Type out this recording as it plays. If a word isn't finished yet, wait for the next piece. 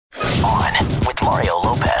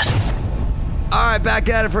right, back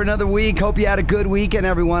at it for another week. Hope you had a good weekend,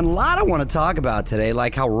 everyone. A lot I want to talk about today,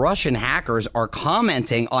 like how Russian hackers are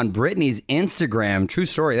commenting on Britney's Instagram. True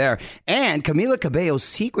story there. And Camila Cabello's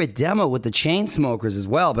secret demo with the Chainsmokers as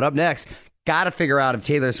well. But up next, got to figure out if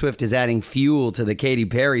Taylor Swift is adding fuel to the Katy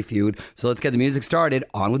Perry feud. So let's get the music started.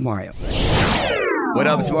 On with Mario. What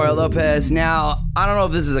up, it's Mario Lopez. Now, I don't know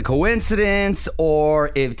if this is a coincidence or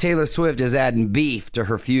if Taylor Swift is adding beef to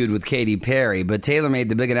her feud with Katy Perry, but Taylor made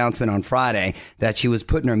the big announcement on Friday that she was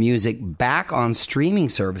putting her music back on streaming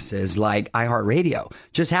services like iHeartRadio.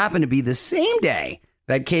 Just happened to be the same day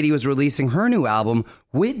that Katy was releasing her new album,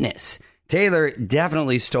 Witness. Taylor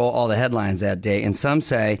definitely stole all the headlines that day, and some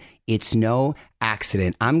say it's no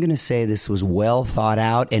accident. I'm going to say this was well thought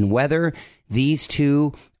out, and whether these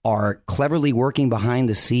two are cleverly working behind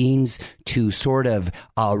the scenes to sort of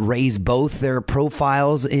raise both their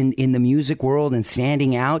profiles in the music world and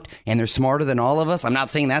standing out, and they're smarter than all of us. I'm not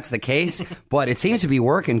saying that's the case, but it seems to be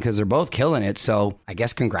working because they're both killing it. So I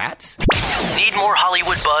guess congrats. Need more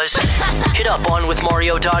Hollywood buzz? Hit up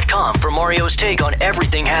onwithmario.com for Mario's take on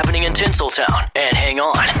everything happening in Tinseltown. And hang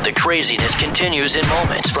on, the craziness continues in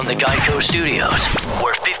moments from the Geico Studios,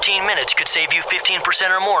 where 15 minutes could save you 15%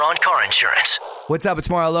 or more on car insurance. What's up? It's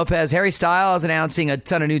Mario Lopez. Harry Styles announcing a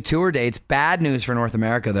ton of new tour dates. Bad news for North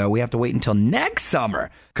America, though. We have to wait until next summer.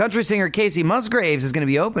 Country singer Casey Musgraves is going to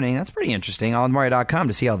be opening. That's pretty interesting. onwithmario.com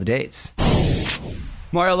to see all the dates.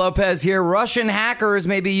 Mario Lopez here. Russian hackers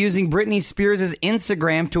may be using Britney Spears'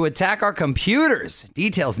 Instagram to attack our computers.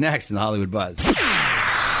 Details next in the Hollywood Buzz.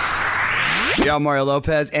 Yeah, I'm Mario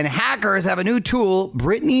Lopez, and hackers have a new tool,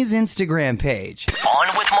 Britney's Instagram page. On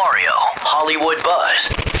with Mario, Hollywood Buzz.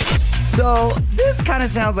 So this kind of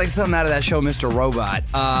sounds like something out of that show, Mr. Robot.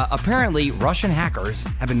 Apparently, Russian hackers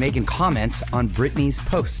have been making comments on Britney's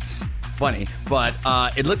posts. Funny, but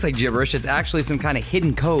it looks like gibberish. It's actually some kind of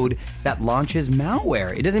hidden code that launches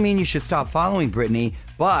malware. It doesn't mean you should stop following Britney,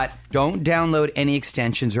 but don't download any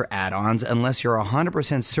extensions or add-ons unless you're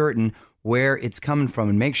 100% certain where it's coming from,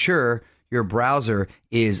 and make sure your browser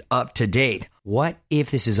is up to date. What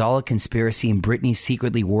if this is all a conspiracy and Britney's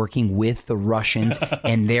secretly working with the Russians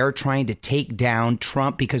and they're trying to take down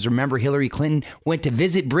Trump? Because remember, Hillary Clinton went to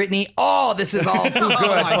visit Britney. Oh, this is all too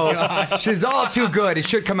good, folks. She's all too good. It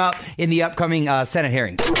should come out in the upcoming Senate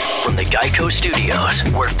hearing. From the Geico Studios,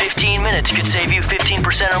 where 15 minutes could save you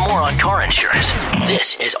 15% or more on car insurance.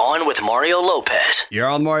 This is On with Mario Lopez. You're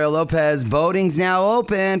on Mario Lopez. Voting's now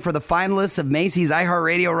open for the finalists of Macy's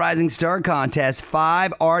iHeartRadio Rising Star Contest.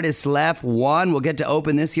 5 artists left. One will get to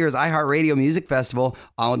open this year's iHeartRadio Music Festival.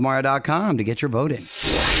 onwithmario.com to get your vote in.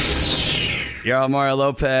 You're on Mario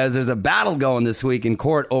Lopez. There's a battle going this week in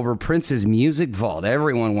court over Prince's music vault.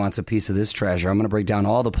 Everyone wants a piece of this treasure. I'm going to break down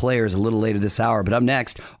all the players a little later this hour. But up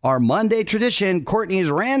next, our Monday tradition,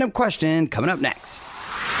 Courtney's random question, coming up next.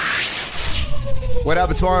 What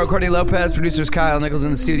up? It's Mario, Courtney Lopez, producers Kyle Nichols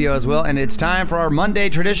in the studio as well. And it's time for our Monday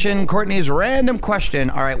tradition, Courtney's random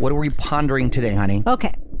question. All right, what are we pondering today, honey?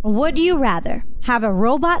 Okay. Would you rather have a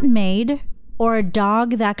robot maid or a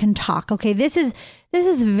dog that can talk? Okay, this is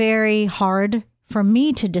very hard for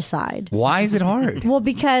me to decide. Why is it hard? Well,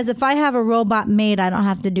 because if I have a robot maid, I don't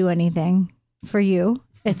have to do anything for you.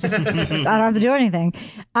 I don't have to do anything.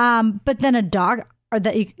 But then a dog or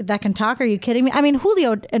that can talk. Are you kidding me? I mean,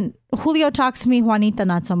 Julio talks to me. Juanita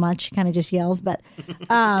not so much. She kind of just yells. But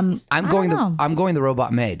I'm going the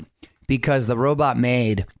robot maid, because the robot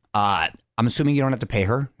maid. I'm assuming you don't have to pay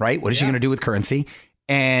her, right? What is she going to do with currency?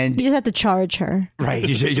 And you just have to charge her. Right.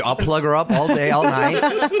 I'll plug her up all day, all night.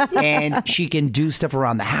 And she can do stuff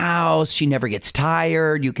around the house. She never gets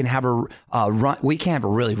tired. You can have her run. We can't have her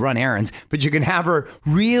really run errands, but you can have her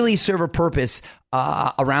really serve a purpose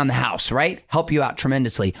around the house, right? Help you out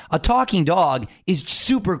tremendously. A talking dog is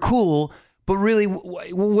super cool, but really,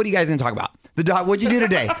 what are you guys going to talk about? The dog, what'd you do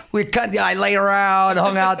today? I laid around,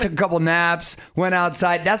 hung out, took a couple naps, went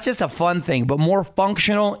outside. That's just a fun thing. But more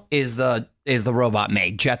functional is the robot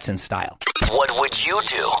maid, Jetson style. What would you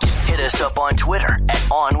do? Hit us up on Twitter at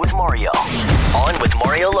OnWithMario. On with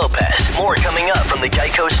Mario Lopez. More coming up from the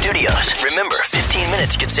Geico Studios. Remember, 15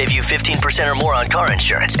 minutes could save you 15% or more on car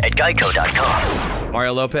insurance at Geico.com.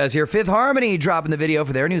 Mario Lopez here. Fifth Harmony dropping the video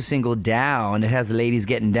for their new single, Down. It has the ladies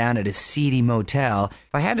getting down at a seedy motel.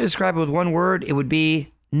 If I had to describe it with one word, it would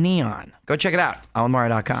be neon. Go check it out on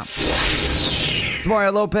Mario.com. It's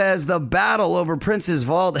Mario Lopez. The battle over Prince's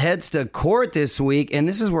vault heads to court this week, and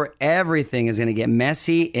this is where everything is going to get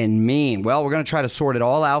messy and mean. Well, we're going to try to sort it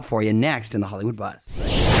all out for you next in the Hollywood Buzz.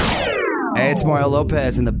 Hey, it's Mario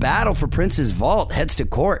Lopez, and the battle for Prince's vault heads to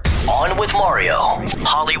court. On with Mario,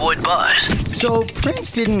 Hollywood Buzz. So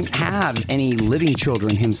Prince didn't have any living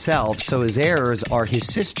children himself, so his heirs are his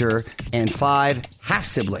sister and 5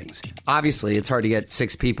 half-siblings. Obviously, it's hard to get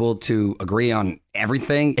 6 people to agree on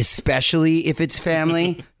everything, especially if it's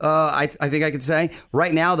family, I think I could say.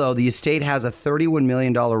 Right now, though, the estate has a $31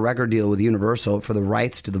 million record deal with Universal for the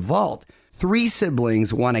rights to the vault. 3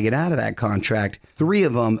 siblings want to get out of that contract. 3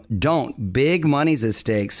 of them don't. Big money's at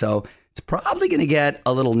stake, so it's probably going to get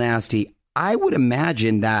a little nasty. I would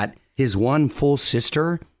imagine that his one full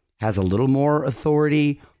sister has a little more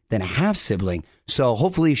authority than a half-sibling. So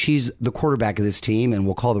hopefully she's the quarterback of this team and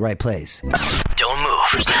will call the right plays. Don't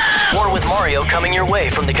move. More with Mario coming your way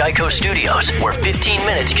from the Geico Studios, where 15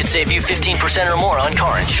 minutes could save you 15% or more on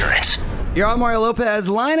car insurance. You're on Mario Lopez.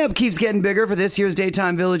 Lineup keeps getting bigger for this year's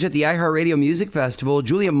Daytime Village at the iHeartRadio Music Festival.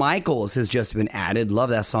 Julia Michaels has just been added.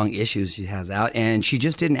 Love that song Issues she has out. And she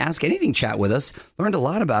just didn't ask anything chat with us. Learned a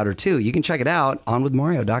lot about her, too. You can check it out on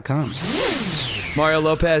onwithmario.com. Mario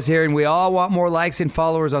Lopez here, and we all want more likes and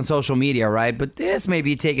followers on social media, right? But this may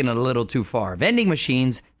be taking it a little too far. Vending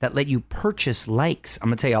machines that let you purchase likes. I'm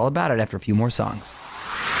going to tell you all about it after a few more songs.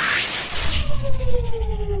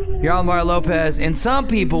 You're on Mario Lopez, and some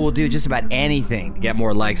people will do just about anything to get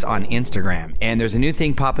more likes on Instagram. And there's a new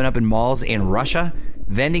thing popping up in malls in Russia,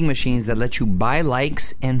 vending machines that let you buy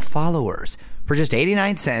likes and followers. For just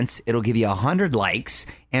 89 cents, it'll give you 100 likes,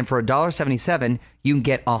 and for $1.77, you can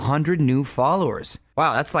get 100 new followers.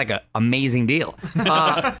 Wow, that's like an amazing deal.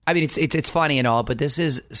 I mean, it's funny and all, but this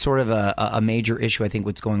is sort of a major issue, I think,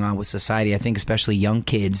 what's going on with society. I think especially young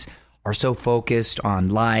kids are so focused on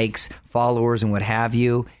likes, followers, and what have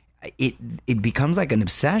you. It becomes like an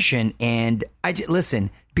obsession. And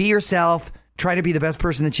listen, be yourself. Try to be the best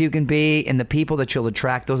person that you can be. And the people that you'll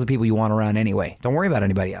attract, those are the people you want around anyway. Don't worry about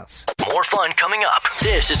anybody else. More fun coming up.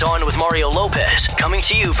 This is On with Mario Lopez, coming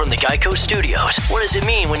to you from the Geico Studios. What does it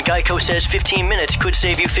mean when Geico says 15 minutes could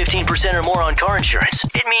save you 15% or more on car insurance?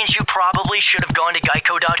 It means you probably should have gone to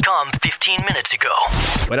geico.com 15 minutes ago.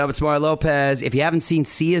 What up, it's Mario Lopez. If you haven't seen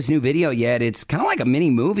Sia's new video yet, it's kind of like a mini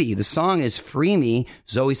movie. The song is Free Me.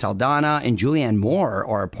 Zoe Saldana and Julianne Moore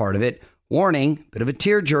are a part of it. Warning, bit of a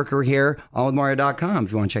tearjerker here on onwithmario.com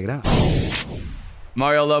if you want to check it out.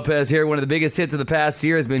 Mario Lopez here. One of the biggest hits of the past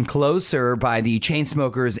year has been Closer by the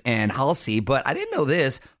Chainsmokers and Halsey. But I didn't know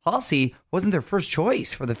this. Halsey wasn't their first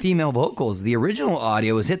choice for the female vocals. The original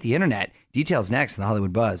audio has hit the internet. Details next in the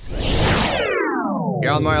Hollywood Buzz.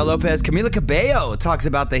 You're on Mario Lopez. Camila Cabello talks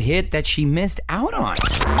about the hit that she missed out on.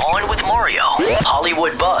 On with Mario,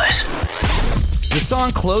 Hollywood Buzz. The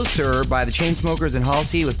song Closer by the Chainsmokers and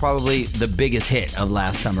Halsey was probably the biggest hit of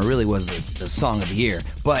last summer. It really was the song of the year.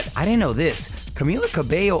 But I didn't know this. Camila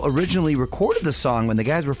Cabello originally recorded the song when the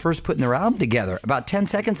guys were first putting their album together. About 10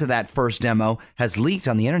 seconds of that first demo has leaked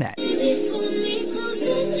on the internet.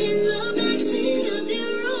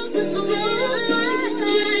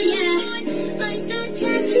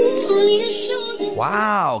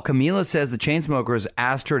 Wow. Camila says the Chainsmokers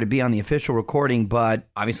asked her to be on the official recording, but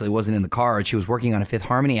obviously it wasn't in the cards. She was working on a Fifth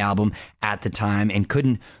Harmony album at the time and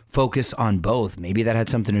couldn't focus on both. Maybe that had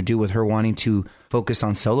something to do with her wanting to focus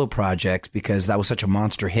on solo projects because that was such a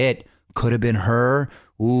monster hit. Could have been her.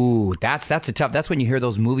 Ooh, that's when you hear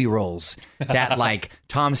those movie roles that like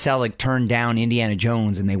Tom Selleck turned down Indiana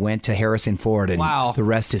Jones and they went to Harrison Ford and The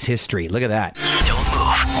rest is history. Look at that. Don't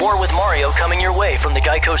move. More with Mario coming your way from the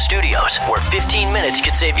Geico Studios, where 15 minutes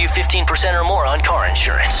could save you 15% or more on car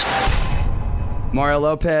insurance. Mario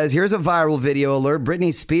Lopez, here's a viral video alert.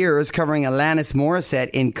 Britney Spears covering Alanis Morissette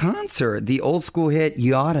in concert. The old school hit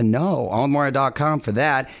You Oughta Know. On Mario.com for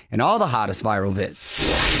that and all the hottest viral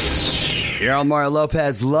vids. You're on Mario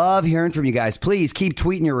Lopez. Love hearing from you guys. Please keep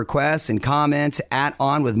tweeting your requests and comments at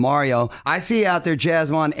On With Mario. I see you out there,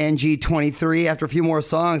 Jasmine NG23. After a few more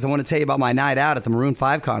songs, I want to tell you about my night out at the Maroon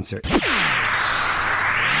 5 concert.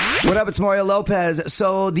 What up? It's Mario Lopez.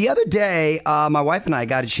 So the other day, my wife and I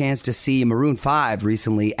got a chance to see Maroon 5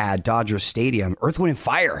 recently at Dodger Stadium. Earth, Wind &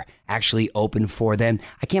 Fire actually opened for them.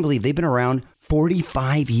 I can't believe they've been around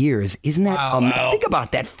 45 years. Isn't that wow. Think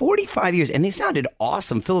about that. 45 years. And they sounded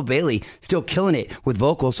awesome. Philip Bailey still killing it with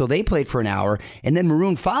vocals. So they played for an hour. And then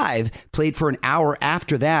Maroon 5 played for an hour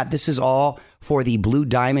after that. This is all for the Blue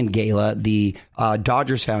Diamond Gala, the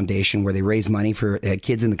Dodgers Foundation, where they raise money for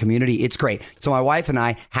kids in the community. It's great. So my wife and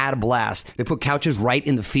I had a blast. They put couches right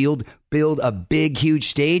in the field, build a big, huge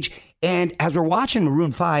stage. And as we're watching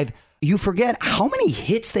Maroon 5, you forget how many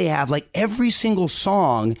hits they have. Like every single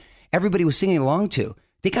song everybody was singing along to.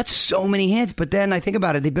 They got so many hits, but then I think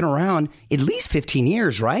about it, they've been around at least 15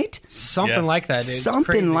 years, right? Something like that, dude.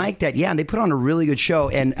 Something like that, yeah. And they put on a really good show.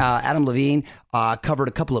 And Adam Levine covered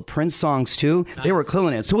a couple of Prince songs, too. Nice. They were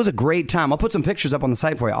killing it. So it was a great time. I'll put some pictures up on the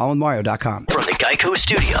site for you, onwithmario.com. From the Geico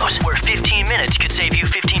Studios, where 15 minutes could save you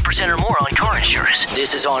 15% or more on car insurance.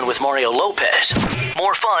 This is On with Mario Lopez.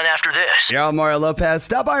 More fun after this. You're on Mario Lopez.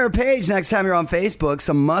 Stop by our page next time you're on Facebook.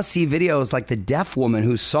 Some must-see videos like the deaf woman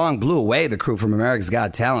whose song blew away the crew from America's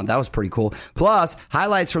Got Talent. That was pretty cool. Plus,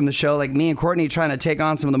 highlights from the show like me and Courtney trying to take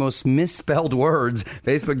on some of the most misspelled words.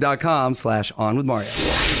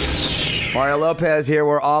 Facebook.com/onwithmario. Mario Lopez here.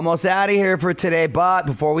 We're almost out of here for today. But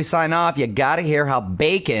before we sign off, you got to hear how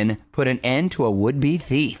bacon put an end to a would-be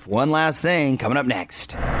thief. One last thing coming up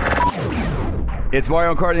next. It's Mario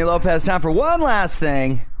and Courtney Lopez. Time for one last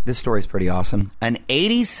thing. This story's pretty awesome. An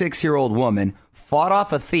 86-year-old woman fought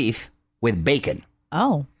off a thief with bacon.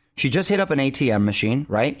 Oh. She just hit up an ATM machine,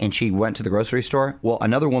 right? And she went to the grocery store. Well,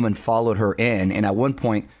 another woman followed her in and at one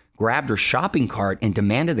point grabbed her shopping cart and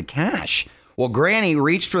demanded the cash. Well, Granny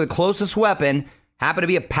reached for the closest weapon, happened to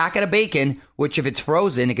be a packet of bacon, which if it's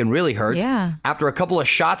frozen, it can really hurt. Yeah. After a couple of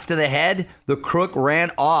shots to the head, the crook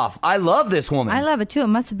ran off. I love this woman. I love it, too. It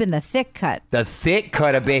must have been the thick cut. The thick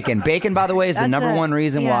cut of bacon. Bacon, by the way, is the number one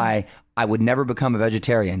reason why I would never become a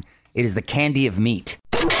vegetarian. It is the candy of meat.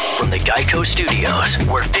 From the Geico Studios,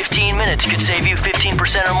 where 15 minutes could save you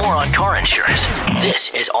 15% or more on car insurance. This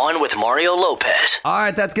is On with Mario Lopez. All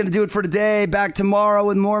right, that's going to do it for today. Back tomorrow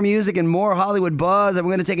with more music and more Hollywood buzz. And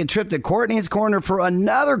we're going to take a trip to Courtney's Corner for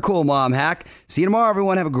another cool mom hack. See you tomorrow,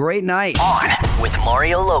 everyone. Have a great night. On with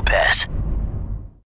Mario Lopez.